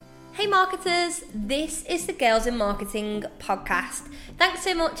marketers, this is the Girls in Marketing podcast. Thanks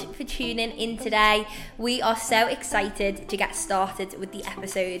so much for tuning in today. We are so excited to get started with the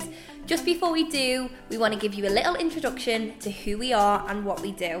episode. Just before we do, we want to give you a little introduction to who we are and what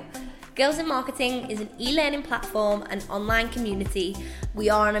we do. Girls in Marketing is an e-learning platform and online community. We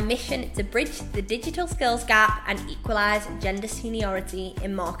are on a mission to bridge the digital skills gap and equalise gender seniority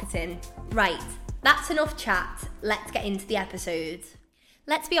in marketing. Right, that's enough chat. Let's get into the episode.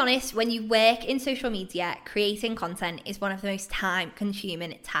 Let's be honest, when you work in social media, creating content is one of the most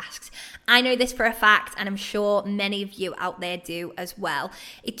time-consuming tasks. I know this for a fact, and I'm sure many of you out there do as well.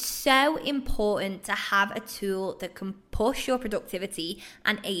 It's so important to have a tool that can push your productivity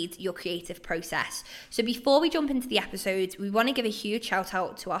and aid your creative process. So before we jump into the episodes, we want to give a huge shout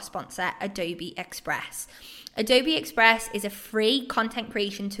out to our sponsor, Adobe Express. Adobe Express is a free content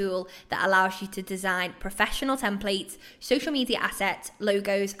creation tool that allows you to design professional templates, social media assets,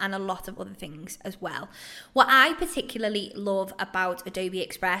 logos, and a lot of other things as well. What I particularly love about Adobe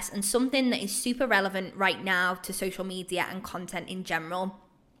Express, and something that is super relevant right now to social media and content in general,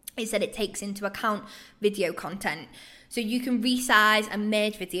 is that it takes into account video content. So you can resize and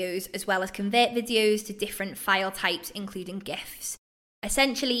merge videos as well as convert videos to different file types, including GIFs.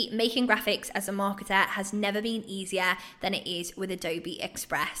 Essentially, making graphics as a marketer has never been easier than it is with Adobe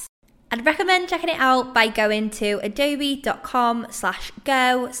Express. I'd recommend checking it out by going to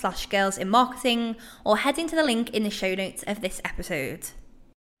adobe.com/go/girlsinmarketing or heading to the link in the show notes of this episode.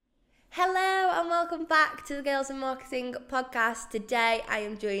 Hello and welcome back to the Girls in Marketing podcast. Today I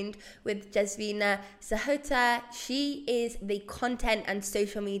am joined with Jasvina Sahota. She is the content and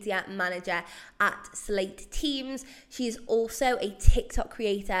social media manager at Slate Teams. She is also a TikTok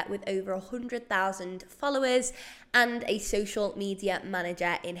creator with over 100,000 followers and a social media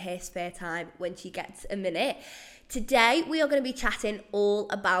manager in her spare time when she gets a minute. Today, we are going to be chatting all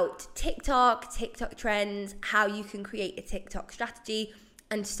about TikTok trends, how you can create a TikTok strategy,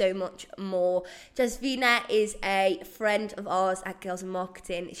 and so much more. Jasvina is a friend of ours at Girls in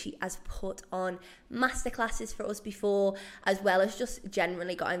Marketing. She has put on masterclasses for us before, as well as just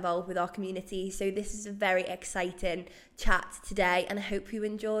generally got involved with our community. So this is a very exciting chat today, and I hope you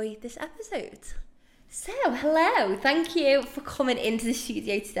enjoy this episode. So, hello. Thank you for coming into the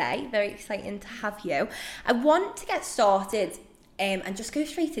studio today. Very exciting to have you. I want to get started and just go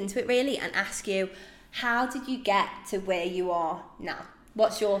straight into it really and ask you, how did you get to where you are now?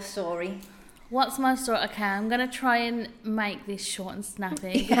 What's your story? What's my story? Okay, I'm going to try and make this short and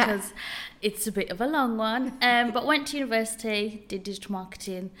snappy because it's a bit of a long one. But went to university, did digital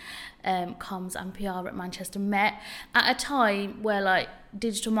marketing, comms and PR at Manchester Met at a time where like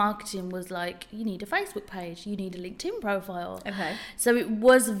digital marketing was like, you need a Facebook page, you need a LinkedIn profile. Okay. So it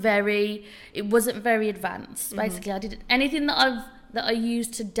wasn't very advanced. Basically, I did anything that I use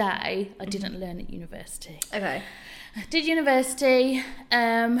today, I didn't learn at university. Okay. Did university,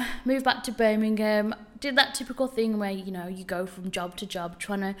 moved back to Birmingham, did that typical thing where, you know, you go from job to job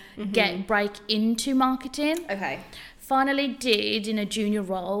trying to break into marketing. Okay. Finally did in a junior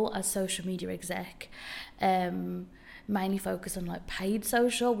role as social media exec, mainly focused on like paid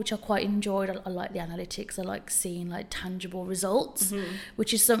social, which I quite enjoyed. I like the analytics. I like seeing like tangible results,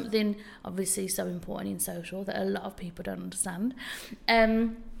 which is something obviously so important in social that a lot of people don't understand.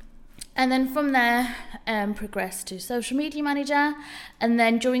 And then from there, progressed to social media manager. And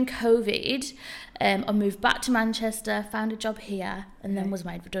then during COVID, I moved back to Manchester, found a job here, and then was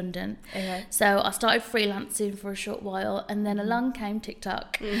made redundant. Okay. So I started freelancing for a short while, and then along came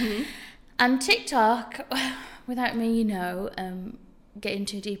TikTok. And TikTok, without me, getting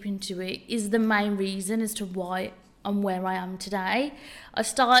too deep into it, is the main reason as to why I'm where I am today. I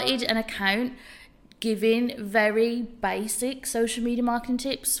started an account giving very basic social media marketing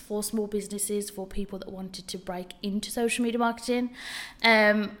tips for small businesses, for people that wanted to break into social media marketing,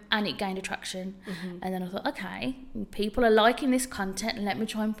 and it gained attraction. And then I thought, okay, people are liking this content, and let me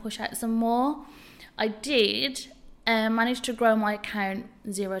try and push out some more. I did manage to grow my account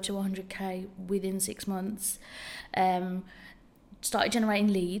 0 to 100k within 6 months. Started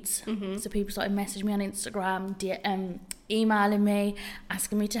generating leads, so people started messaging me on Instagram, emailing me,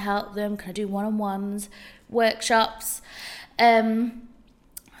 asking me to help them. Can I do one-on-ones, workshops?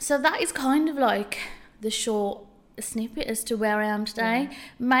 So that is kind of like the short snippet as to where I am today,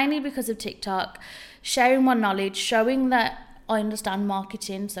 mainly because of TikTok, sharing my knowledge, showing that I understand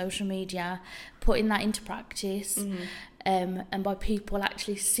marketing, social media, putting that into practice. And by people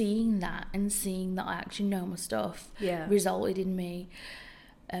actually seeing that and seeing that I actually know my stuff, resulted in me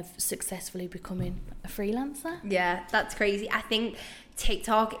successfully becoming a freelancer. Yeah, that's crazy. I think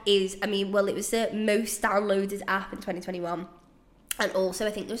TikTok is, it was the most downloaded app in 2021. And also,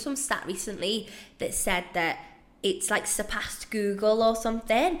 I think there was some stat recently that said that it's like surpassed Google or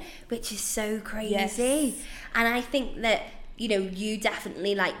something, which is so crazy. Yes. And I think that, you know, you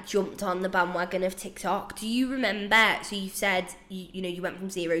definitely like jumped on the bandwagon of TikTok. Do you remember, so you said, you know, you went from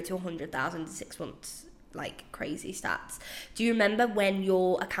 0 to 100,000 in 6 months, like crazy stats. Do you remember when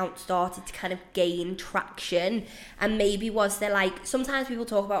your account started to kind of gain traction? And maybe was there like, sometimes people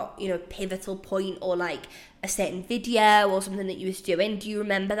talk about, you know, pivotal point or like a certain video or something that you was doing. Do you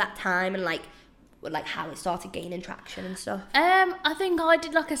remember that time and like how it started gaining traction and stuff? I think I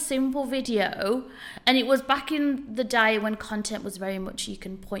did like a simple video, and it was back in the day when content was very much you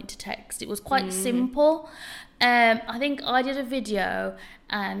can point to text. It was quite simple. I think I did a video,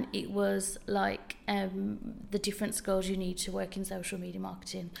 and it was like the different skills you need to work in social media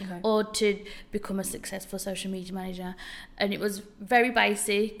marketing or to become a successful social media manager, and it was very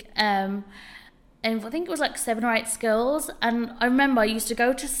basic. And I think it was like 7 or 8 skills. And I remember I used to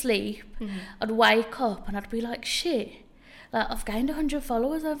go to sleep, I'd wake up and I'd be like, shit, like I've gained 100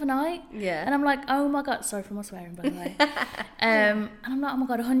 followers overnight. Yeah. And I'm like, oh my God, sorry for my swearing, by the way. And I'm like, oh my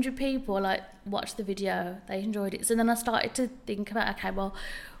God, 100 people like watched the video, they enjoyed it. So then I started to think about, okay, well,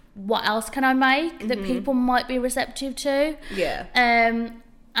 what else can I make that people might be receptive to? Yeah.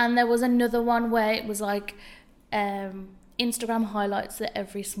 And there was another one where it was like, Instagram highlights that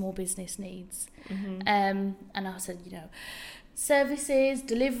every small business needs. And I said, you know, services,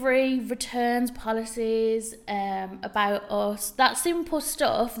 delivery, returns, policies, about us, that simple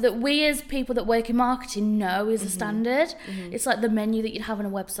stuff that we as people that work in marketing know is a standard. It's like the menu that you'd have on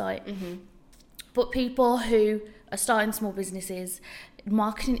a website. But people who are starting small businesses,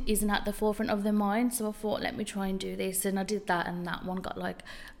 marketing isn't at the forefront of their mind. So I thought, let me try and do this. And I did that, and that one got like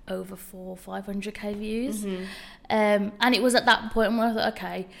over 400-500k views. And it was at that point where I thought,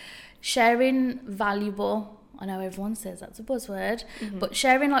 okay, sharing valuable, I know everyone says that's a buzzword, but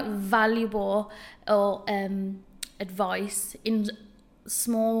sharing like valuable or advice in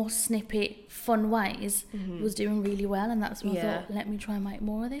small snippet fun ways was doing really well, and that's when I thought, let me try and make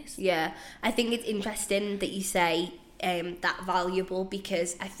more of this. Yeah, I think it's interesting that you say that valuable,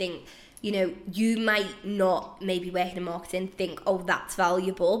 because I think, you know, you might not maybe working in marketing think, oh, that's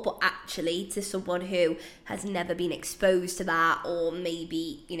valuable, but actually to someone who has never been exposed to that, or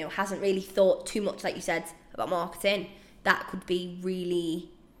maybe, you know, hasn't really thought too much, like you said, about marketing, that could be really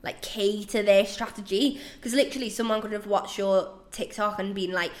like key to their strategy. Because literally someone could have watched your TikTok and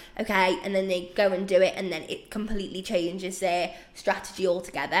been like, okay, and then they go and do it, and then it completely changes their strategy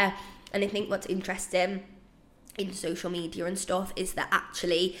altogether. And I think what's interesting in social media and stuff is that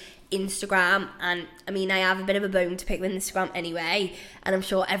actually Instagram, and I mean, I have a bit of a bone to pick with Instagram anyway, and I'm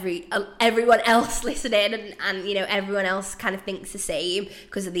sure everyone else listening and you know, everyone else kind of thinks the same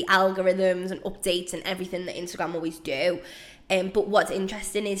because of the algorithms and updates and everything that Instagram always do. But what's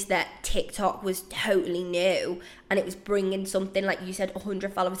interesting is that TikTok was totally new, and it was bringing something, like you said,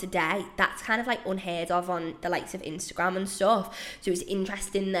 100 followers a day. That's kind of like unheard of on the likes of Instagram and stuff. So it's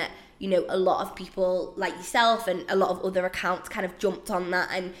interesting that, you know, a lot of people like yourself and a lot of other accounts kind of jumped on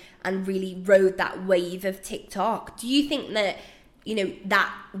that and really rode that wave of TikTok. Do you think that, you know,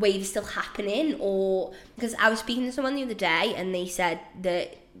 that wave is still happening? Or, because I was speaking to someone the other day and they said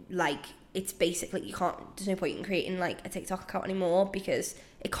that like it's basically there's no point in creating like a TikTok account anymore because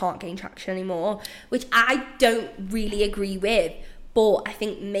it can't gain traction anymore, which I don't really agree with. But I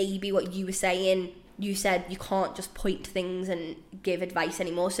think maybe what you were saying, you said you can't just point to things and give advice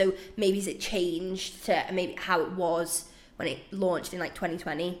anymore. So maybe it changed to maybe how it was when it launched in like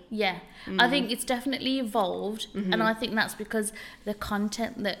 2020. Yeah, I think it's definitely evolved. And I think that's because the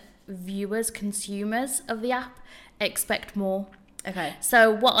content that viewers, consumers of the app expect more. Okay.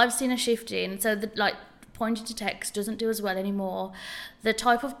 So what I've seen a shift in, so the like pointing to text doesn't do as well anymore. The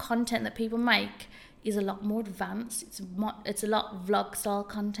type of content that people make is a lot more advanced. It's a lot vlog style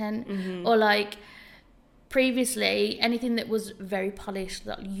content, or like previously anything that was very polished,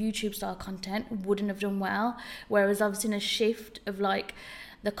 like YouTube style content, wouldn't have done well. Whereas I've seen a shift of like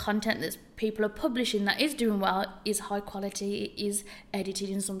the content that people are publishing that is doing well is high quality, it is edited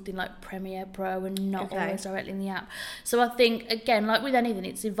in something like Premiere Pro and not always directly in the app. So I think, again, like with anything,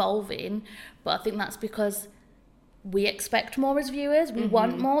 it's evolving, but I think that's because we expect more as viewers, we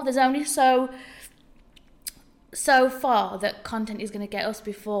want more. There's only so far that content is going to get us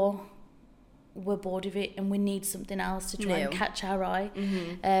before we're bored of it and we need something else to try and catch our eye.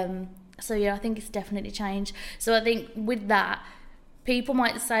 So yeah, I think it's definitely changed. So I think with that, people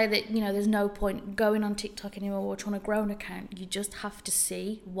might say that, you know, there's no point going on TikTok anymore or trying to grow an account. You just have to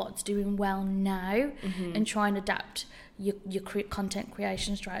see what's doing well now and try and adapt your content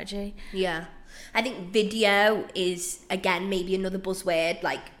creation strategy. Yeah. I think video is, again, maybe another buzzword,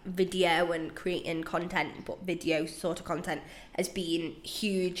 like video and creating content, but video sort of content has been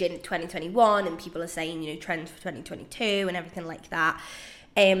huge in 2021, and people are saying, you know, trends for 2022 and everything like that.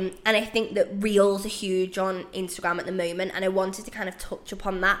 And I think that Reels are huge on Instagram at the moment, and I wanted to kind of touch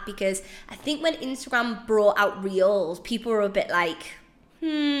upon that because I think when Instagram brought out Reels, people were a bit like,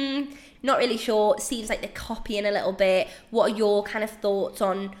 not really sure. It seems like they're copying a little bit. What are your kind of thoughts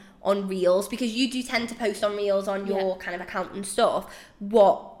on Reels? Because you do tend to post on Reels on your kind of account and stuff.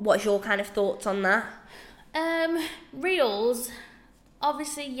 What's your kind of thoughts on that? Reels,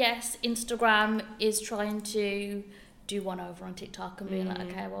 obviously, yes, Instagram is trying to do one over on TikTok and being like,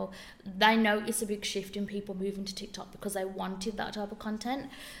 okay, well, they notice a big shift in people moving to TikTok because they wanted that type of content.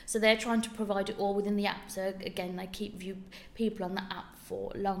 So they're trying to provide it all within the app. So again, they keep people on the app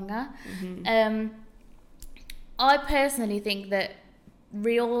for longer. I personally think that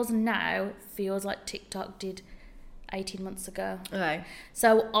Reels now feels like TikTok did 18 months ago. Okay.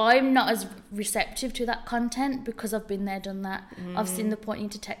 So I'm not as receptive to that content because I've been there, done that. I've seen the pointing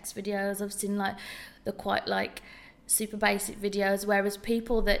to text videos. I've seen like the quite like super basic videos, whereas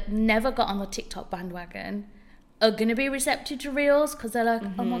people that never got on the TikTok bandwagon are going to be receptive to Reels because they're like,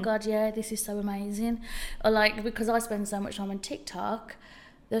 oh my God, yeah, this is so amazing. Or like, because I spend so much time on TikTok,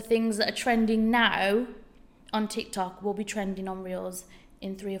 the things that are trending now on TikTok will be trending on Reels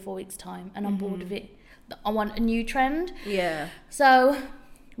in 3 or 4 weeks' time, and I'm bored of it. I want a new trend. Yeah. So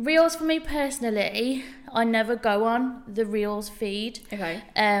Reels for me personally, I never go on the Reels feed. Okay.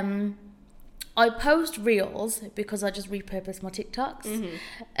 I post Reels because I just repurpose my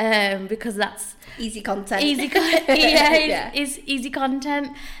TikToks, because that's easy content. It's easy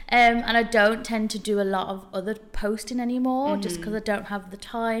content, and I don't tend to do a lot of other posting anymore just because I don't have the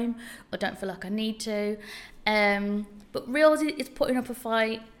time or don't feel like I need to. But Reels is putting up a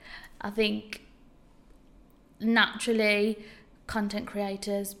fight. I think naturally, content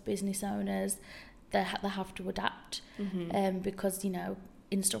creators, business owners, they have to adapt, because, you know,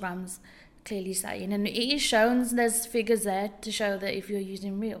 Instagram's clearly saying, and it is shown, there's figures there to show that if you're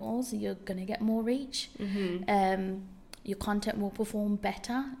using Reels, you're going to get more reach. Your content will perform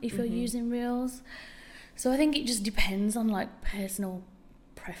better if you're using Reels. So I think it just depends on like personal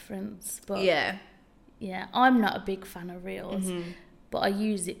preference. But yeah, I'm not a big fan of Reels, but I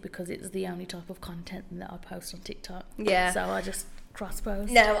use it because it's the only type of content that I post on TikTok. Yeah. So I just cross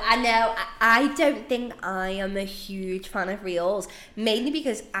post. No, I know. I don't think I am a huge fan of Reels, mainly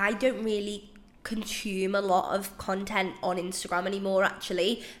because I don't really consume a lot of content on Instagram anymore,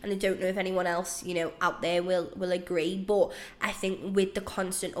 actually, and I don't know if anyone else, you know, out there will agree, but I think with the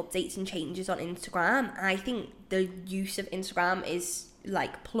constant updates and changes on Instagram, I think the use of Instagram is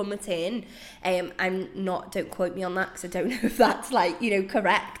like plummeting. Don't quote me on that because I don't know if that's like, you know,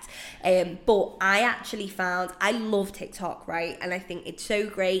 correct, but I actually found I love TikTok, right? And I think it's so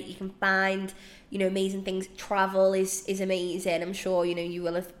great. You can find, you know, amazing things. Travel is amazing. I'm sure, you know, you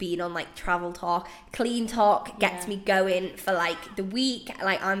will have been on like Travel Talk. Clean Talk gets me going for like the week,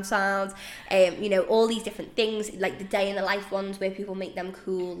 like I'm sound, you know, all these different things, like the day in the life ones where people make them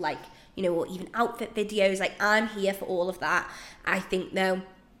cool, like, you know, or even outfit videos. Like, I'm here for all of that. I think though,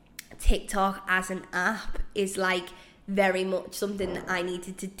 TikTok as an app is like very much something that I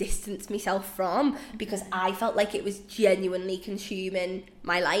needed to distance myself from, because I felt like it was genuinely consuming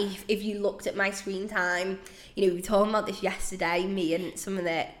my life. If you looked at my screen time, you know, we were talking about this yesterday, me and some of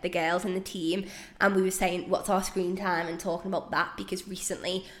the girls in the team, and we were saying what's our screen time and talking about that, because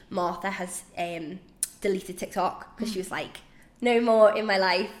recently Martha has deleted TikTok because she was like, no more in my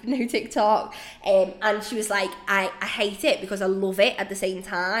life, no TikTok. And she was like, I hate it because I love it at the same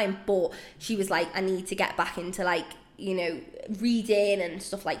time. But she was like, I need to get back into like, you know, reading and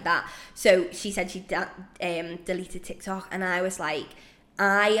stuff like that. So she said she deleted TikTok. And I was like,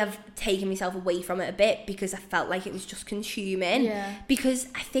 I have taken myself away from it a bit because I felt like it was just consuming. Yeah. Because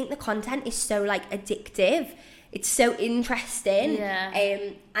I think the content is so like addictive. It's so interesting. Yeah.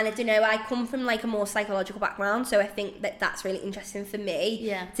 And I don't know, I come from like a more psychological background, so I think that that's really interesting for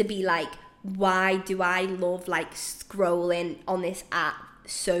me to be like, why do I love like scrolling on this app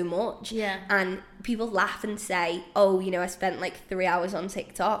so much? Yeah. And people laugh and say, oh, you know, I spent like 3 hours on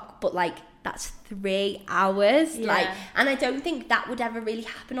TikTok, but like that's 3 hours. Yeah. Like, and I don't think that would ever really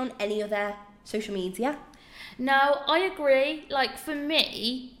happen on any other social media. No, I agree. Like, for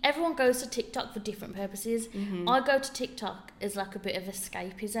me, everyone goes to TikTok for different purposes. I go to TikTok as like a bit of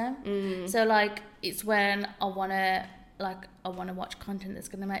escapism. So like, it's when I want to like I want to watch content that's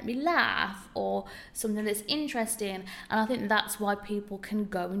going to make me laugh or something that's interesting. And I think that's why people can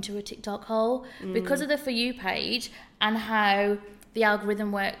go into a TikTok hole because of the For You page and how the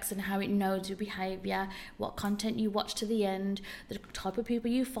algorithm works and how it knows your behaviour, what content you watch to the end, the type of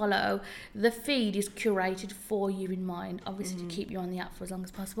people you follow. The feed is curated for you in mind, obviously to keep you on the app for as long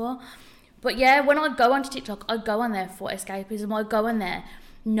as possible. But yeah, when I go onto TikTok, I go on there for escapism. I go on there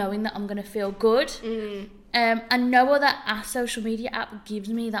knowing that I'm going to feel good. And no other social media app gives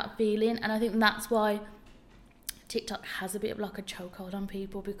me that feeling. And I think that's why TikTok has a bit of like a chokehold on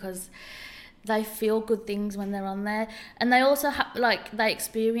people, because they feel good things when they're on there. And they also have, like, they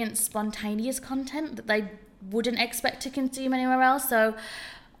experience spontaneous content that they wouldn't expect to consume anywhere else. So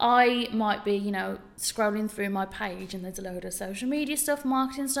I might be, you know, scrolling through my page and there's a load of social media stuff,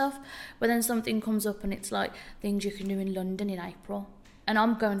 marketing stuff, but then something comes up and it's like things you can do in London in April. And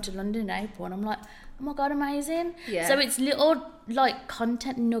I'm going to London in April and I'm like, oh my God, amazing. Yeah. So it's little like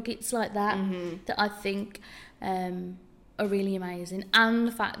content nuggets like that that I think are really amazing. And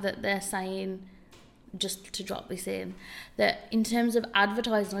the fact that they're saying, just to drop this in, that in terms of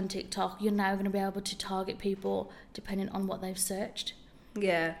advertising on TikTok, you're now going to be able to target people depending on what they've searched.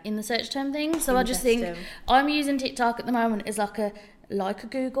 Yeah. In the search term thing. So I just think I'm using TikTok at the moment as like a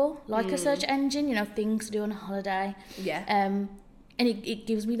Google, like a search engine, you know, things to do on a holiday. Yeah. And it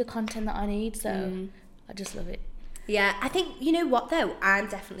gives me the content that I need, so I just love it. Yeah, I think, you know what though, I'm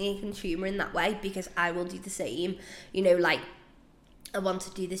definitely a consumer in that way, because I will do the same. You know, like, I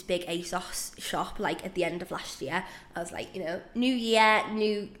wanted to do this big ASOS shop, like, at the end of last year. I was like, you know, new year,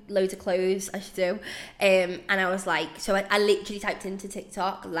 new loads of clothes I should do. And I was like, so I literally typed into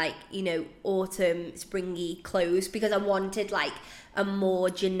TikTok, like, you know, autumn, springy clothes, because I wanted, like, a more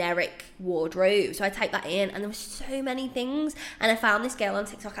generic wardrobe. So I typed that in and there were so many things, and I found this girl on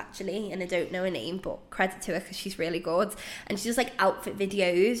TikTok actually, and I don't know her name, but credit to her because she's really good, and she does like outfit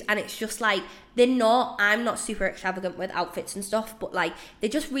videos, and it's just like, I'm not super extravagant with outfits and stuff, but like they're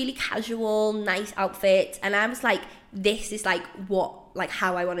just really casual, nice outfits, and I was like, this is like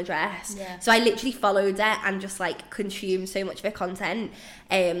how I want to dress. Yeah. So I literally followed her and just like consumed so much of her content,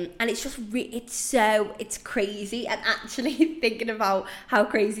 and it's just it's crazy. And actually thinking about how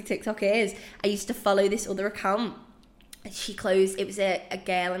crazy TikTok is, I used to follow this other account. She closed. It was a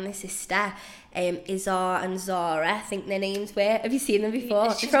girl and a sister, Izar and Zara, I think their names were. Have you seen them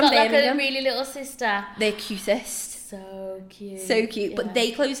before? She's got like a really little sister. They're cutest. So cute. So cute. Yeah. But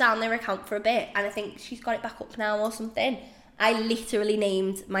they closed down their account for a bit, and I think she's got it back up now or something. I literally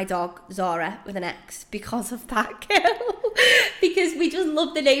named my dog Zara with an X because of that girl. Because we just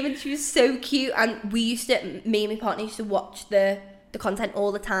loved the name and she was so cute. And me and my partner used to watch the content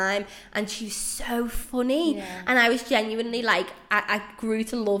all the time, and she was so funny. Yeah. And I was genuinely like, I grew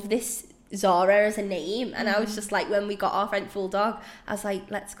to love this Zara as a name, and I was just like, when we got our French bulldog, I was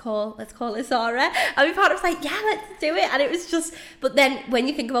like, let's call her Zara, and my partner was like, yeah, let's do it. And it was just, but then when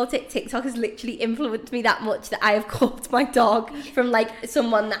you think about it, TikTok has literally influenced me that much that I have called my dog from like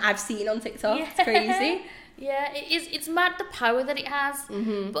someone that I've seen on TikTok. Yeah. It's crazy. Yeah, it is. It's mad the power that it has.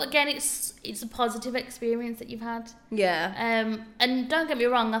 But again, it's a positive experience that you've had. Yeah. And don't get me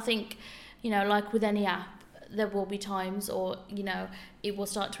wrong, I think, you know, like with any app, there will be times, or, you know, it will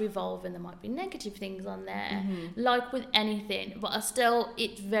start to evolve and there might be negative things on there, like with anything. But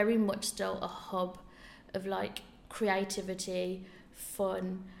it's very much still a hub of like creativity,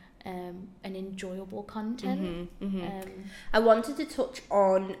 fun, and enjoyable content. I wanted to touch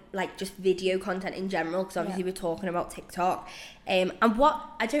on like just video content in general, because obviously we're talking about TikTok, and what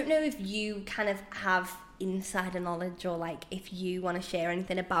I don't know if you kind of have insider knowledge, or like if you want to share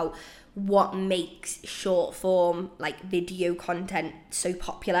anything about what makes short form like video content so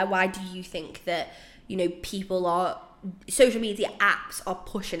popular. Why do you think that, you know, social media apps are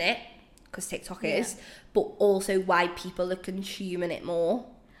pushing it, because TikTok is, but also why people are consuming it more?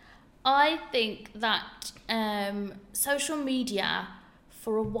 I think that social media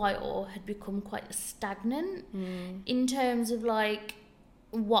for a while had become quite stagnant in terms of like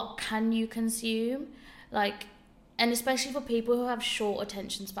what can you consume, like, and especially for people who have short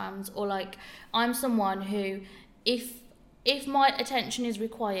attention spans, or like I'm someone who if my attention is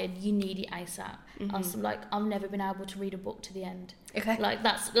required, you need it ASAP. I've never been able to read a book to the end. Okay. Like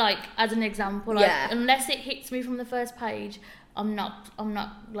that's like as an example, like unless it hits me from the first page, I'm not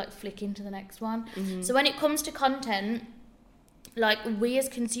like flicking to the next one. So when it comes to content, like we as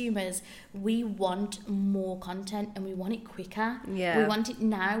consumers, we want more content and we want it quicker. Yeah. We want it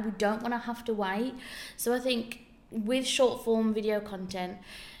now. We don't want to have to wait. So I think with short form video content,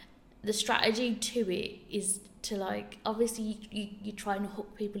 the strategy to it is to, like, obviously you try and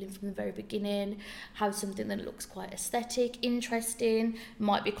hook people in from the very beginning, have something that looks quite aesthetic, interesting,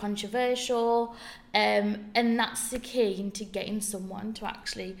 might be controversial, and that's the key into getting someone to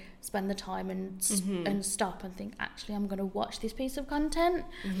actually spend the time and stop and think, actually, I'm going to watch this piece of content.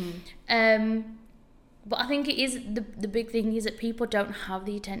 But I think it is the big thing is that people don't have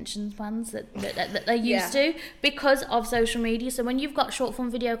the attention spans that they used to because of social media. So when you've got short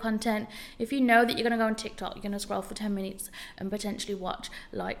form video content, if you know that you're going to go on TikTok, you're going to scroll for 10 minutes and potentially watch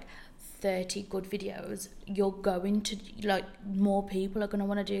like 30 good videos, you're going to, like, more people are going to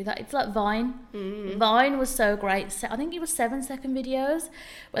want to do that. It's like Vine. Vine was so great. I think it was 7-second videos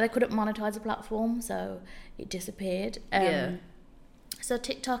where they couldn't monetize the platform, so it disappeared. So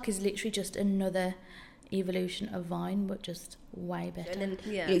TikTok is literally just another evolution of Vine, but just way better. And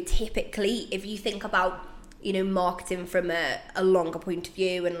then, typically, if you think about, marketing from a longer point of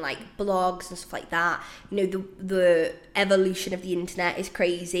view and like blogs and stuff like that, the evolution of the internet is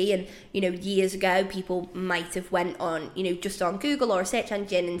crazy. And, years ago, people might have went on, just on Google or a search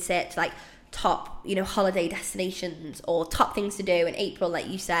engine and searched like top, holiday destinations or top things to do in April, like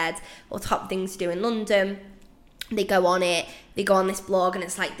you said, or top things to do in London. They go on it, they go on this blog, and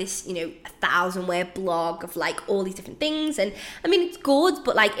it's like this, 1,000-word blog of like all these different things. And I mean, it's good,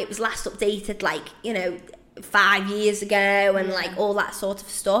 but like it was last updated like, 5 years ago and like all that sort of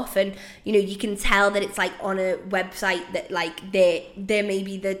stuff. And, you can tell that it's like on a website that like they're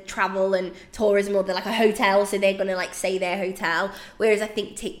maybe the travel and tourism, or they're like a hotel, so they're going to like say their hotel. Whereas I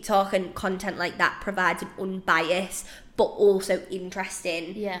think TikTok and content like that provides an unbiased, but also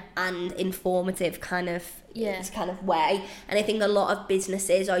interesting and informative kind of way. And I think a lot of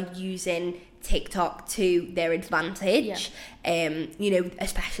businesses are using TikTok to their advantage,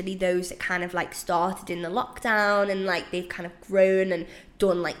 especially those that kind of like started in the lockdown and like they've kind of grown and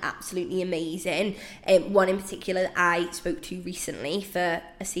done like absolutely amazing. One in particular that I spoke to recently for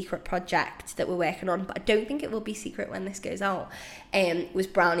a secret project that we're working on, but I don't think it will be secret when this goes out, was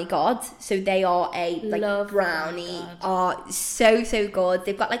Brownie God. So they are a like brownie, are so good.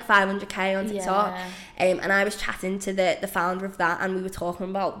 They've got like 500k on TikTok. And I was chatting to the founder of that, and we were talking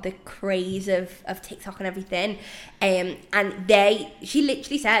about the craze of TikTok and everything. And she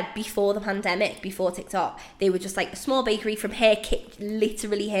literally said before the pandemic, before TikTok, they were just like a small bakery from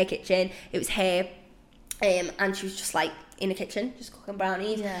literally her kitchen. It was her, and she was just like in a kitchen, just cooking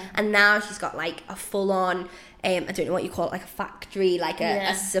brownies. And now she's got like a full on, I don't know what you call it, like a factory, like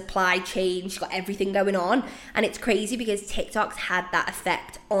a supply chain. She's got everything going on. And it's crazy because TikTok's had that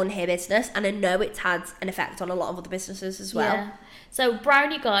effect on her business, and I know it's had an effect on a lot of other businesses as well. So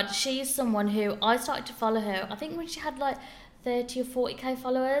Brownie God, she's someone who I started to follow her, I think when she had like 30 or 40k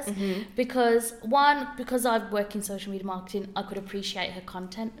followers, because I work in social media marketing, I could appreciate her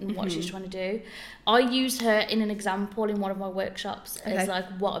content and what she's trying to do. I used her in an example in one of my workshops as like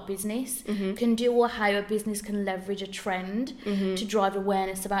what a business can do, or how a business can leverage a trend to drive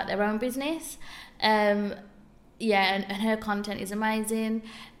awareness about their own business. And her content is amazing.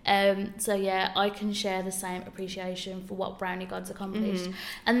 I can share the same appreciation for what Brownie God's accomplished.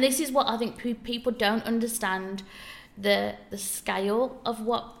 And this is what I think people don't understand, the scale of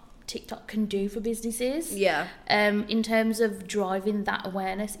what TikTok can do for businesses. In terms of driving that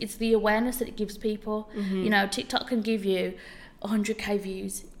awareness, it's the awareness that it gives people. TikTok can give you 100k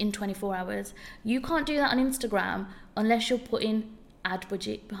views in 24 hours. You can't do that on Instagram unless you're putting ad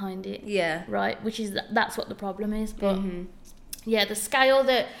budget behind it. Right, which is that's what the problem is. But the scale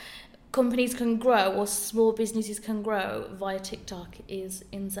that companies can grow or small businesses can grow via TikTok is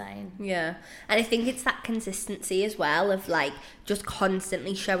insane. And I think it's that consistency as well of like just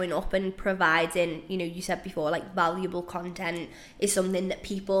constantly showing up and providing, you said before, like valuable content is something that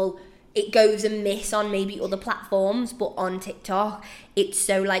it goes amiss on maybe other platforms, but on TikTok it's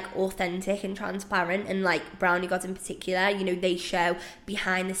so like authentic and transparent. And like Brownie Gods in particular, they show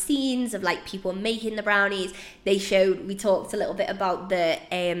behind the scenes of like people making the brownies. We talked a little bit about the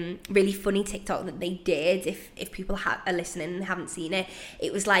really funny TikTok that they did. If people are listening and haven't seen it,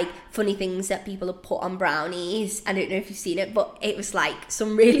 it was like funny things that people have put on brownies. I don't know if you've seen it, but it was like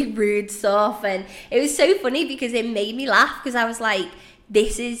some really rude stuff, and it was so funny because it made me laugh, because I was like,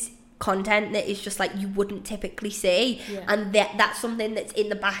 this is content that is just like you wouldn't typically see. And that's something that's in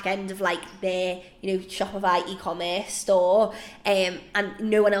the back end of like their Shopify e-commerce store, and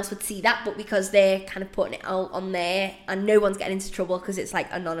no one else would see that, but because they're kind of putting it out on there and no one's getting into trouble because it's like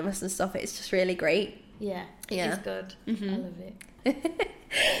anonymous and stuff, it's just really great. It's good. I love it.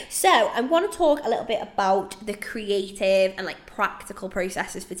 So I want to talk a little bit about the creative and like practical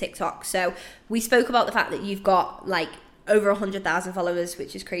processes for TikTok. So we spoke about the fact that you've got like over 100,000 followers,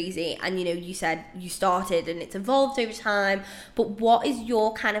 which is crazy. And, you know, you said you started and it's evolved over time. But what is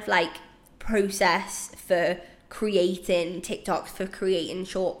your kind of like process for creating TikToks, for creating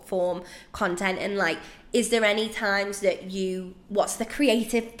short form content? And like, is there any times that what's the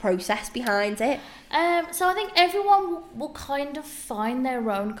creative process behind it? So I think everyone will kind of find their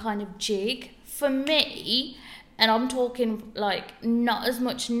own kind of jig. For me, and I'm talking like not as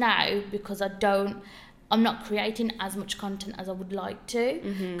much now because I'm not creating as much content as I would like to,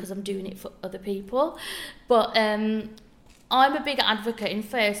 because I'm doing it for other people. But I'm a big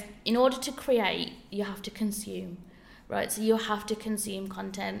advocate in order to create, you have to consume. Right, so you have to consume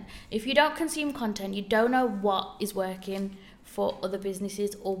content. If you don't consume content, you don't know what is working for other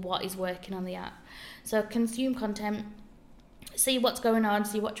businesses or what is working on the app. So consume content, see what's going on,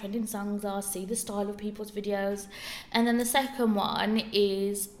 see what trending songs are, see the style of people's videos. And then the second one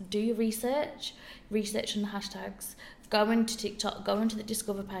is do your research on the hashtags. Go into TikTok, go into the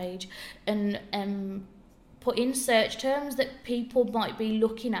Discover page and put in search terms that people might be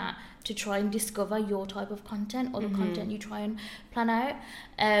looking at to try and discover your type of content or the content you try and plan out.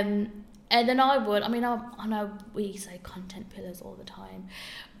 And then I know we say content pillars all the time,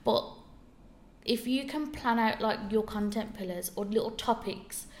 but if you can plan out like your content pillars or little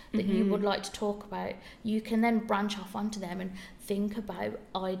topics that you would like to talk about, you can then branch off onto them and think about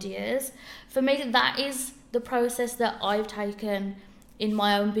ideas. For me, that is the process that I've taken in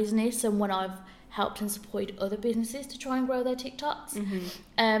my own business and when I've helped and supported other businesses to try and grow their TikToks.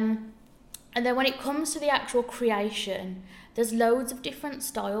 And then when it comes to the actual creation, there's loads of different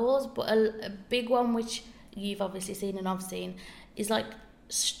styles, but a big one which you've obviously seen and I've seen is like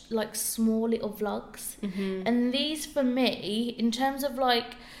small little vlogs. And these for me, in terms of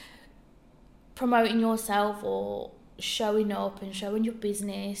like promoting yourself or showing up and showing your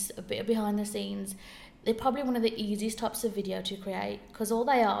business, a bit of behind the scenes, they're probably one of the easiest types of video to create, because all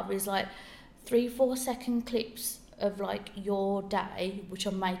they are is like 3-4 second clips of like your day, which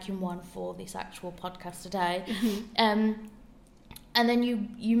I'm making one for this actual podcast today. And then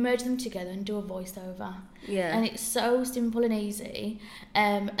you merge them together and do a voiceover. Yeah. And it's so simple and easy.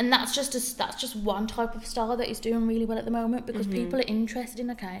 And that's just one type of style that is doing really well at the moment, because people are interested in,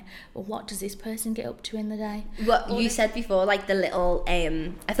 okay, well, what does this person get up to in the day? What you said before, like the little,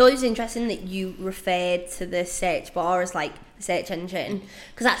 I thought it was interesting that you referred to the search bar as like the search engine,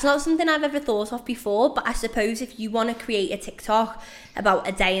 because that's not something I've ever thought of before. But I suppose if you want to create a TikTok about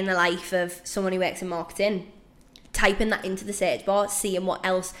a day in the life of someone who works in marketing, typing that into the search bar, seeing what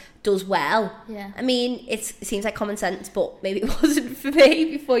else does well. Yeah. I mean, it seems like common sense, but maybe it wasn't for me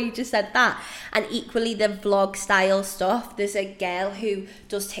before you just said that. And equally, the vlog style stuff. There's a girl who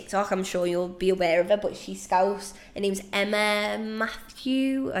does TikTok. I'm sure you'll be aware of her, but she's Scouse. Her name's Emma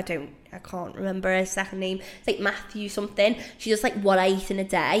Matthew. I can't remember her second name. It's like Matthew something. She does like what I eat in a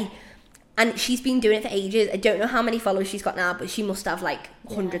day. And she's been doing it for ages. I don't know how many followers she's got now, but she must have like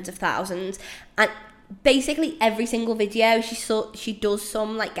hundreds of thousands. And basically every single video she does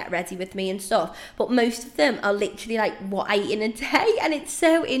some like get ready with me and stuff, but most of them are literally like what I eat in a day. And it's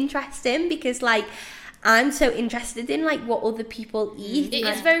so interesting because like I'm so interested in like what other people eat.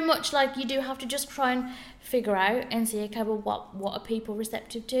 It's very much like you do have to just try and figure out and see, okay, well, what are people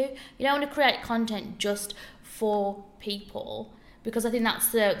receptive to? You don't want to create content just for people, because I think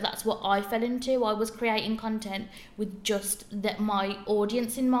that's what I fell into. I was creating content with just my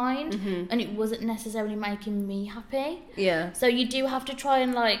audience in mind, and it wasn't necessarily making me happy. Yeah. So you do have to try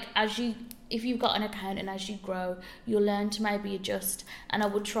and like, if you've got an account and as you grow, you'll learn to maybe adjust. And I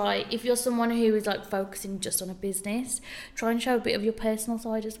would try, if you're someone who is like focusing just on a business, try and show a bit of your personal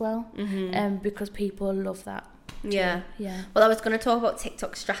side as well, because people love that. Yeah. Yeah. Well, I was going to talk about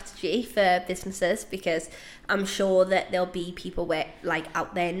TikTok strategy for businesses, because I'm sure that there'll be people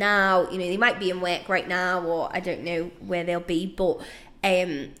out there now, you know, they might be in work right now, or I don't know where they'll be, but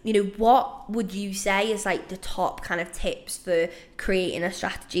you know, what would you say is like the top kind of tips for creating a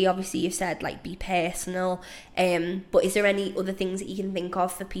strategy? Obviously you've said like be personal, but is there any other things that you can think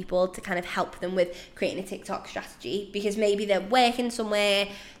of for people to kind of help them with creating a TikTok strategy? Because maybe they're working somewhere,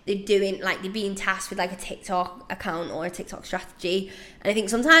 they're being tasked with like a TikTok account or a TikTok strategy, and I think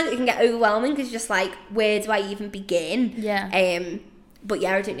sometimes it can get overwhelming because just like, where do I even begin? But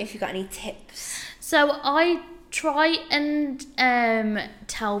yeah, I don't know if you've got any tips. So I try and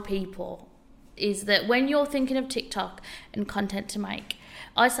tell people is that when you're thinking of TikTok and content to make,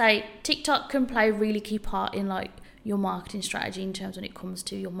 I say TikTok can play a really key part in like your marketing strategy in terms when it comes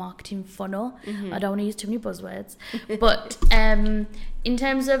to your marketing funnel. I don't want to use too many buzzwords, but in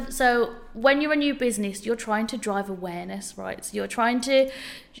terms of, so when you're a new business, you're trying to drive awareness, right? So you're trying to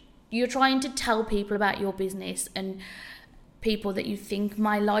you're trying to tell people about your business and people that you think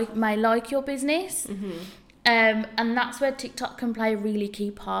may like your business. And that's where TikTok can play a really key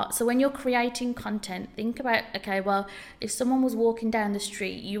part. So when you're creating content, think about, okay, well, if someone was walking down the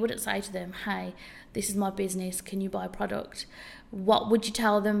street, you wouldn't say to them, hey, this is my business, can you buy a product? What would you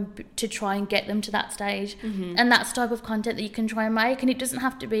tell them to try and get them to that stage? And that's the type of content that you can try and make. And it doesn't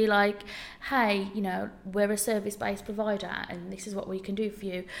have to be like, hey, you know, we're a service-based provider and this is what we can do for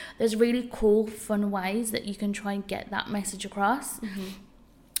you. There's really cool, fun ways that you can try and get that message across.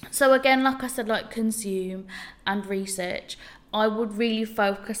 So again, like I said, like consume and research, I would really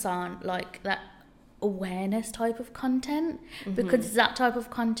focus on like that awareness type of content, because it's that type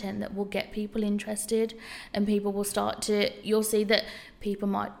of content that will get people interested, and people will start to, you'll see that you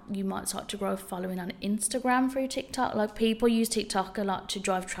might start to grow a following on Instagram through TikTok. Like people use TikTok a lot to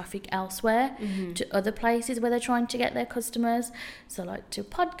drive traffic elsewhere, to other places where they're trying to get their customers. So like to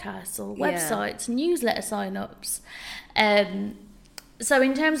podcasts or websites, newsletter signups. So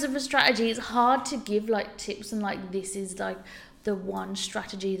in terms of a strategy, it's hard to give like tips and like this is like the one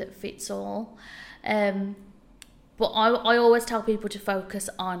strategy that fits all. But I always tell people to focus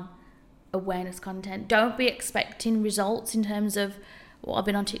on awareness content. Don't be expecting results in terms of, well, I've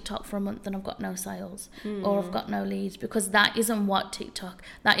been on TikTok for a month and I've got no sales or I've got no leads, because that isn't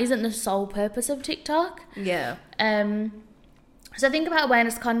that isn't the sole purpose of TikTok. So think about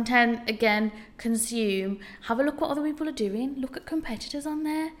awareness content, again, consume, have a look what other people are doing, look at competitors on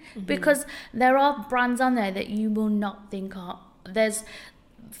there, because there are brands on there that you will not think are.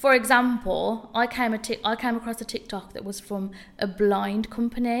 For example, I came across a TikTok that was from a blind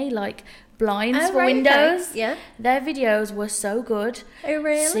company, like blinds for windows. Okay. Yeah. Their videos were so good. Oh,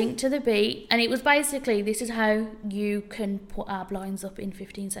 really? Sync to the beat. And it was basically, this is how you can put our blinds up in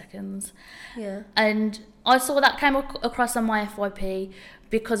 15 seconds. Yeah. And I saw that came across on my FYP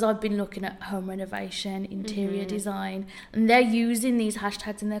because I've been looking at home renovation, interior design, and they're using these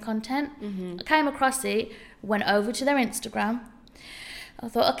hashtags in their content. I came across it, went over to their Instagram. I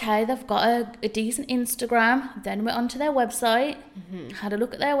thought, okay, they've got a decent Instagram. Then went onto their website, had a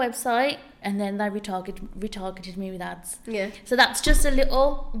look at their website, and then they retargeted me with ads. Yeah. So that's just a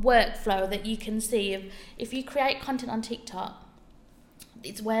little workflow that you can see. If you create content on TikTok,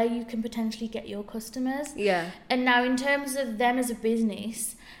 it's where you can potentially get your customers. Yeah. And now in terms of them as a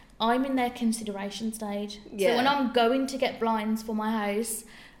business, I'm in their consideration stage. Yeah. So when I'm going to get blinds for my house,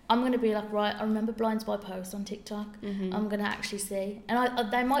 I'm going to be like, right, I remember blinds by post on TikTok. I'm going to actually see. And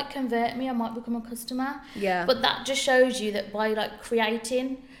they might convert me, I might become a customer. Yeah. But that just shows you that by like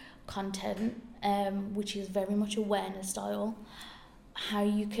creating content, which is very much awareness style, how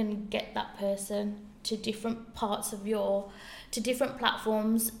you can get that person to different parts of to different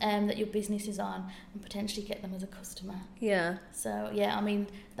platforms that your business is on, and potentially get them as a customer. Yeah. So yeah, I mean,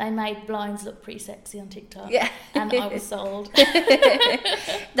 they made blinds look pretty sexy on TikTok. Yeah. And I was sold. I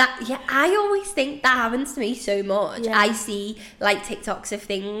always think that happens to me so much. Yeah. I see like TikToks of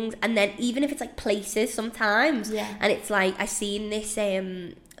things, and then even if it's like places sometimes, and it's like I seen this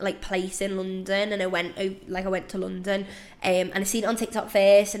like place in London, and I went to London, and I seen it on TikTok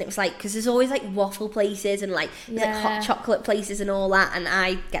first, and it was like, because there's always like waffle places and like there's like hot chocolate places and all that, and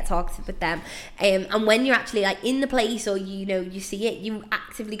I get targeted with them, and when you're actually like in the place, or you see it, you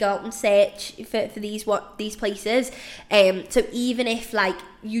actively go out and search for these places, so even if like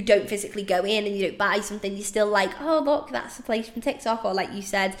you don't physically go in and you don't buy something, you're still like, oh look, that's the place from TikTok. Or like you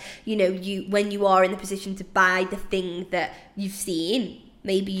said, when you are in the position to buy the thing that you've seen,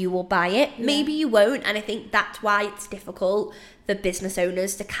 maybe you will buy it, maybe you won't. And I think that's why it's difficult for business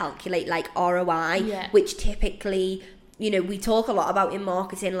owners to calculate like ROI, which typically, we talk a lot about in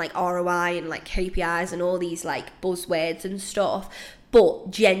marketing, like ROI and like KPIs and all these like buzzwords and stuff, but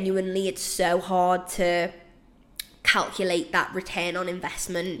genuinely it's so hard to calculate that return on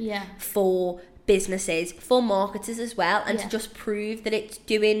investment for businesses, for marketers as well, and to just prove that it's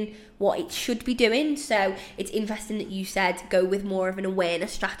doing what it should be doing. So it's interesting that you said go with more of an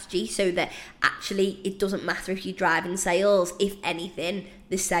awareness strategy, so that actually it doesn't matter if you're driving sales. If anything,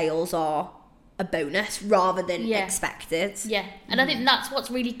 the sales are a bonus rather than expected. And I think that's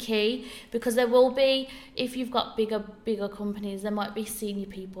what's really key, because there will be, if you've got bigger companies, there might be senior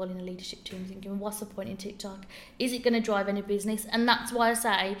people in the leadership team thinking, what's the point in TikTok? Is it going to drive any business? And that's why I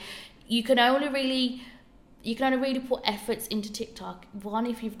say you can only really put efforts into TikTok, one,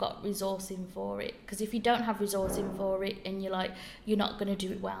 if you've got resourcing for it, because if you don't have resourcing for it and you're not going to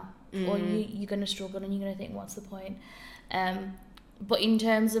do it well, or you're going to struggle and you're going to think, what's the point? But in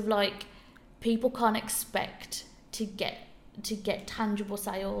terms of like, people can't expect to get tangible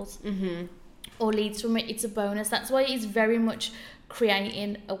sales or leads from it, it's a bonus. That's why it's very much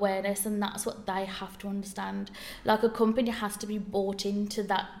creating awareness, and that's what they have to understand. Like, a company has to be bought into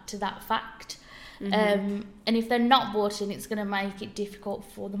that fact. And if they're not bought in, it's going to make it difficult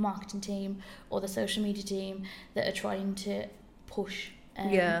for the marketing team or the social media team that are trying to push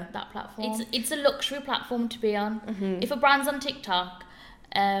that platform. It's a luxury platform to be on. If a brand's on TikTok,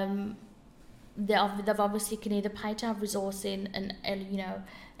 they've obviously can either pay to have resourcing and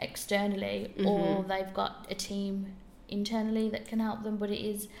externally, or they've got a team internally that can help them. But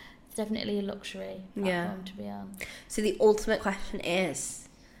it's definitely a luxury platform to be on. So the ultimate question is,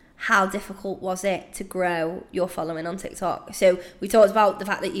 how difficult was it to grow your following on TikTok? So we talked about the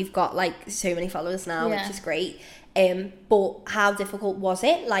fact that you've got like so many followers now, which is great. But how difficult was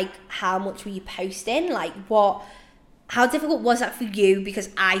it? Like, how much were you posting? Like, how difficult was that for you? Because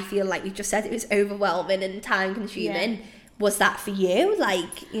I feel like we just said it was overwhelming and time consuming. Yeah. Was that for you?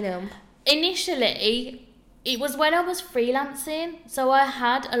 Like, Initially, it was when I was freelancing. So I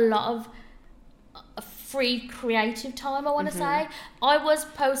had a lot of free creative time, I want to say. I was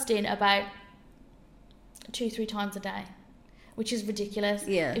posting about 2-3 times a day, which is ridiculous.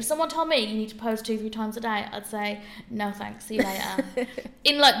 Yeah. If someone told me you need to post 2-3 times a day, I'd say no thanks, see you later.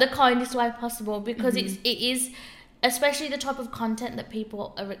 In like the kindest way possible, because it is, especially the type of content that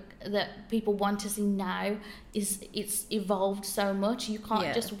people want to see now, it's evolved so much. You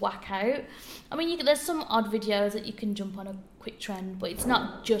can't just whack out. I mean, there's some odd videos that you can jump on a quick trend, but it's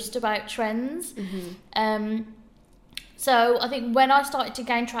not just about trends. So I think when I started to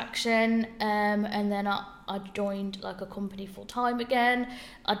gain traction, and then I joined like a company full time again,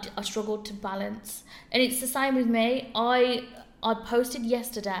 I struggled to balance. And it's the same with me. I posted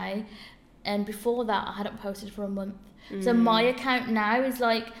yesterday, and before that I hadn't posted for a month. So my account now is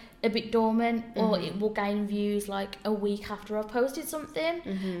like a bit dormant, or it will gain views like a week after I've posted something.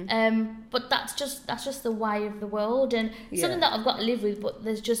 But that's just the way of the world, and something that I've got to live with. But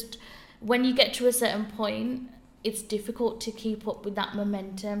there's just, when you get to a certain point, it's difficult to keep up with that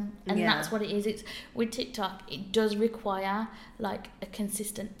momentum, and that's what it is. It's with TikTok, it does require like a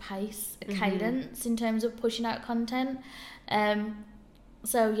consistent pace, a cadence in terms of pushing out content.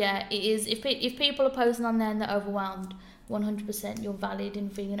 So yeah, it is. If people are posting on there and they're overwhelmed, 100% you're valid in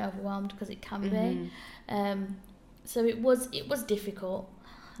feeling overwhelmed, because it can be. So it was difficult.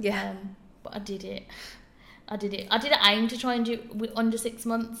 Yeah. But I did it. I did aim to try and do it under 6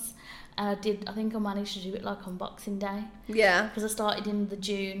 months. And I think I managed to do it like on Boxing Day. Yeah. Because I started in the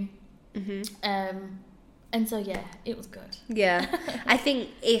June. And so, yeah, it was good. Yeah. I think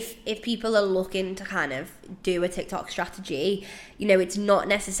if people are looking to kind of do a TikTok strategy, it's not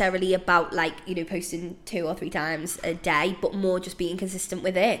necessarily about like, posting 2 or 3 times a day, but more just being consistent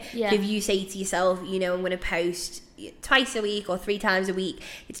with it. Yeah. So if you say to yourself, I'm going to post twice a week or 3 times a week,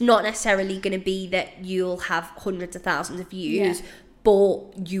 it's not necessarily going to be that you'll have hundreds of thousands of views,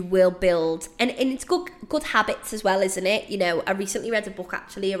 but you will build, and it's good habits as well, isn't it? I recently read a book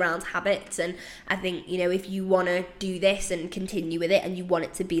actually around habits, and I think, if you want to do this and continue with it, and you want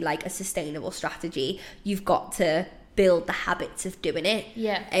it to be like a sustainable strategy, you've got to build the habits of doing it.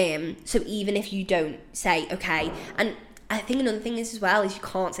 Yeah. So even if you don't say, okay, and I think another thing is as well is you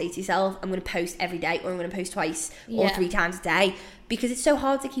can't say to yourself, I'm going to post every day, or I'm going to post twice or 3 times a day, because it's so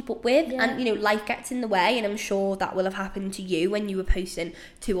hard to keep up with. And life gets in the way, and I'm sure that will have happened to you when you were posting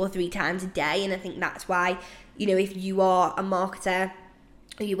 2 or 3 times a day. And I think that's why, if you are a marketer,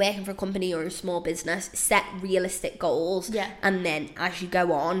 or you're working for a company or a small business, set realistic goals, and then as you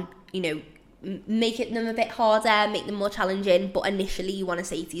go on, make them a bit harder, make them more challenging. But initially you want to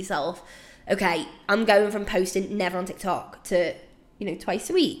say to yourself, okay, I'm going from posting never on TikTok to, twice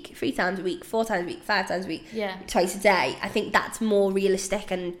a week, 3 times a week, 4 times a week, 5 times a week, twice a day. I think that's more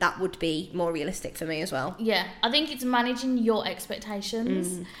realistic, and that would be more realistic for me as well. Yeah, I think it's managing your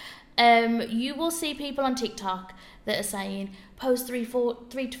expectations. You will see people on TikTok that are saying, post 3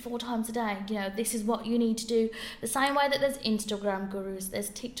 to 4 times a day. This is what you need to do. The same way that there's Instagram gurus, there's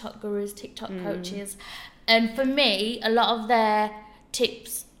TikTok gurus, TikTok coaches. And for me, a lot of their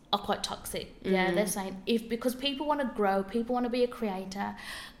tips are quite toxic. They're saying, because people want to grow, people want to be a creator,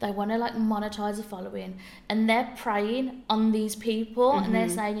 they want to like monetize a following, and they're preying on these people, and they're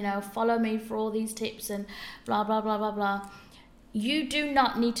saying, follow me for all these tips and blah blah blah blah blah. You do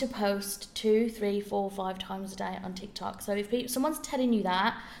not need to post 2, 3, 4, 5 times a day on TikTok. So if someone's telling you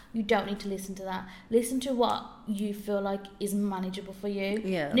that, you don't need to listen to that. Listen to what you feel like is manageable for you.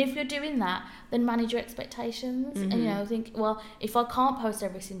 Yeah. And if you're doing that, then manage your expectations. And think, well, if I can't post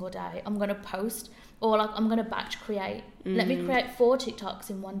every single day, I'm going to post, or like I'm going to batch create. Let me create 4 TikToks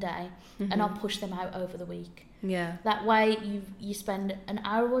in one day, and I'll push them out over the week. Yeah. That way you spend an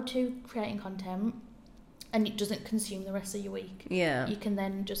hour or two creating content and it doesn't consume the rest of your week. Yeah. You can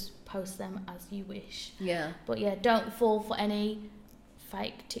then just post them as you wish. Yeah. But yeah, don't fall for any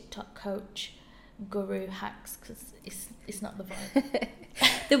fake TikTok coach guru hacks, because it's not the vibe.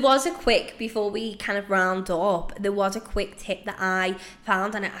 There was a quick, before we kind of round up, there was a quick tip that I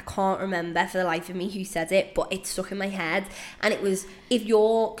found, and I can't remember for the life of me who said it, but it stuck in my head. And it was, if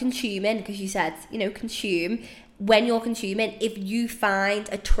you're consuming, because you said, you know, consume, when you're consuming, if you find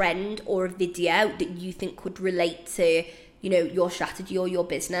a trend or a video that you think could relate to, you know, your strategy or your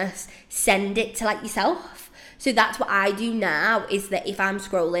business, send it to like yourself. So that's what I do now, is that if I'm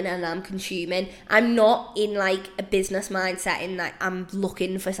scrolling and I'm consuming, I'm not in like a business mindset in like I'm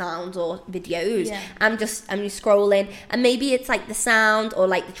looking for sounds or videos. Yeah. I'm just scrolling, and maybe it's like the sound or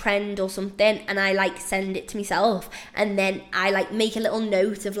like the trend or something, and I like send it to myself, and then I like make a little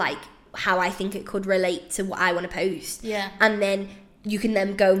note of like how I think it could relate to what I want to post. Yeah. And then you can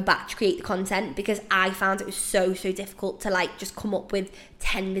then go and batch create the content, because I found it was so difficult to like just come up with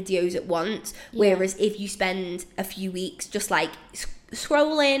 10 videos at once. Yeah. Whereas if you spend a few weeks just like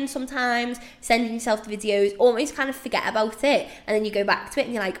scrolling, sometimes sending yourself the videos, almost kind of forget about it, and then you go back to it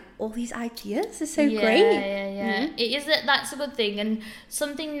and you're like, all these ideas are so great. Yeah. Mm-hmm. It is that's a good thing, and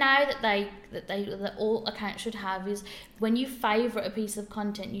something now that all accounts should have is, when you favourite a piece of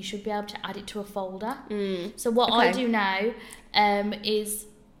content, you should be able to add it to a folder. So what I do now is,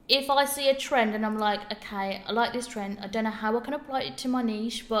 if I see a trend and I'm like, okay, I like this trend, I don't know how I can apply it to my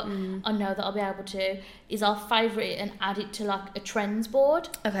niche, but I know that I'll be able to, is I'll favourite it and add it to like a trends board.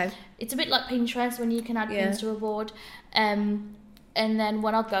 Okay. It's a bit like Pinterest, when you can add pins to a board. And then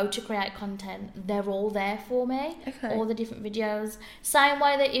when I go to create content, they're all there for me. Okay. All the different videos. Same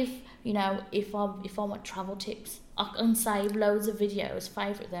way that if I want travel tips, I can save loads of videos,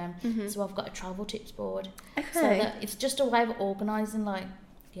 favourite them. So I've got a travel tips board. Okay. So that it's just a way of organising, like,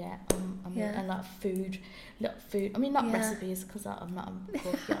 and like food. I mean, not recipes, because I'm not a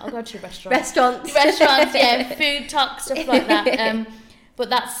cook. Yeah, I'll go to a restaurant. Restaurants, yeah, food talk, stuff like that. But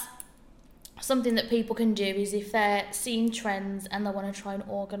that's something that people can do, is if they're seeing trends and they want to try and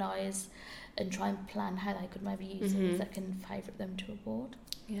organise and try and plan how they could maybe use them, they can favourite them to a board.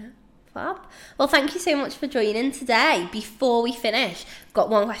 Yeah. Fab. Well, thank you so much for joining today. Before we finish, I've got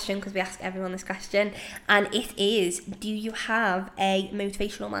one question, because we ask everyone this question, and it is, do you have a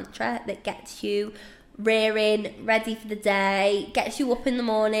motivational mantra that gets you rearing, ready for the day, gets you up in the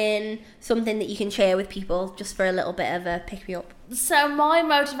morning, something that you can share with people just for a little bit of a pick-me-up? So my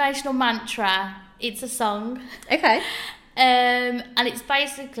motivational mantra, it's a song. Okay. And it's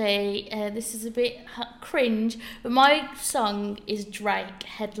basically, this is a bit cringe, but my song is Drake,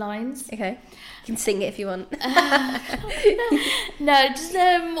 Headlines. Okay. You can sing it if you want. No, just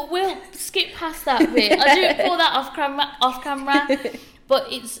we'll skip past that bit. I'll do it for that off camera. But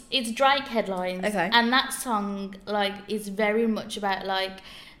it's Drake, Headlines. Okay. And that song, like, is very much about, like,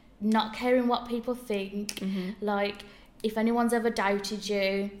 not caring what people think. Like, if anyone's ever doubted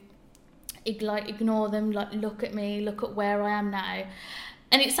you, ignore them, like, look at me, look at where I am now.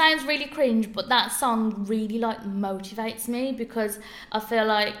 And it sounds really cringe, but that song really like motivates me, because I feel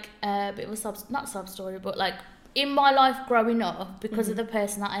like a bit of a not sub story, but like in my life growing up, because of the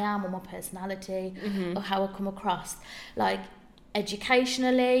person that I am, or my personality, or how I come across, like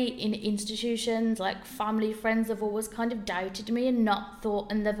educationally, in institutions, like family, friends have always kind of doubted me and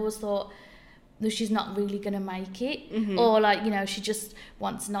they've always thought, she's not really going to make it, or like, you know, she just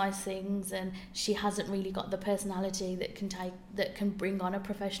wants nice things and she hasn't really got the personality that can bring on a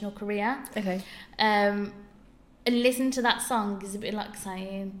professional career. Okay. And listen to that song is a bit like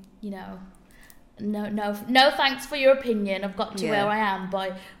saying, you know, no thanks for your opinion, I've got to where I am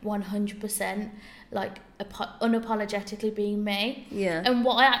by 100% like unapologetically being me. Yeah. And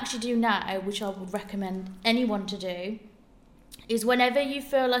what I actually do now, which I would recommend anyone to do, is whenever you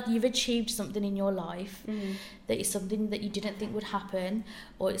feel like you've achieved something in your life that is something that you didn't think would happen,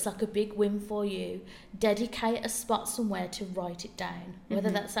 or it's like a big win for you, dedicate a spot somewhere to write it down, whether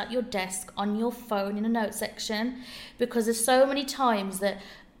that's at your desk, on your phone, in a note section, because there's so many times that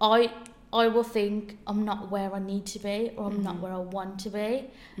I will think I'm not where I need to be, or I'm not where I want to be,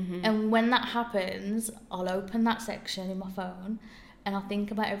 and when that happens, I'll open that section in my phone and I'll think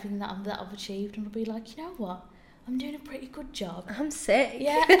about everything that I've achieved, and I'll be like, you know what, I'm doing a pretty good job. I'm sick.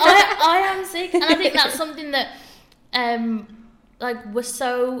 Yeah, I am sick. And I think that's something that, like,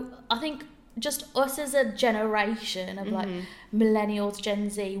 I think just us as a generation of, like, millennials, Gen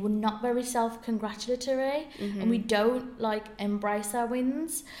Z, we're not very self-congratulatory, and we don't, like, embrace our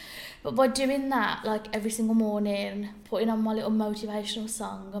wins. But by doing that, like, every single morning, putting on my little motivational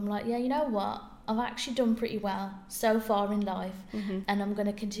song, I'm like, yeah, you know what? I've actually done pretty well so far in life, and I'm going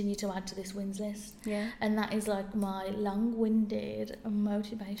to continue to add to this wins list. Yeah. And that is like my long-winded and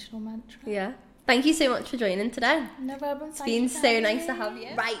motivational mantra. Yeah. Thank you so much for joining today. No problem. It's been so nice to have you.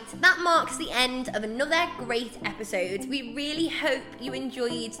 Right, that marks the end of another great episode. We really hope you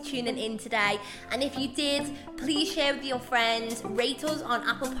enjoyed tuning in today. And if you did, please share with your friends, rate us on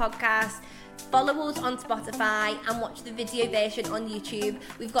Apple Podcasts, follow us on Spotify, and watch the video version on YouTube.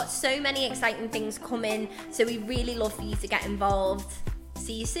 We've got so many exciting things coming, so we really love for you to get involved.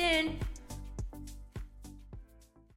 See you soon.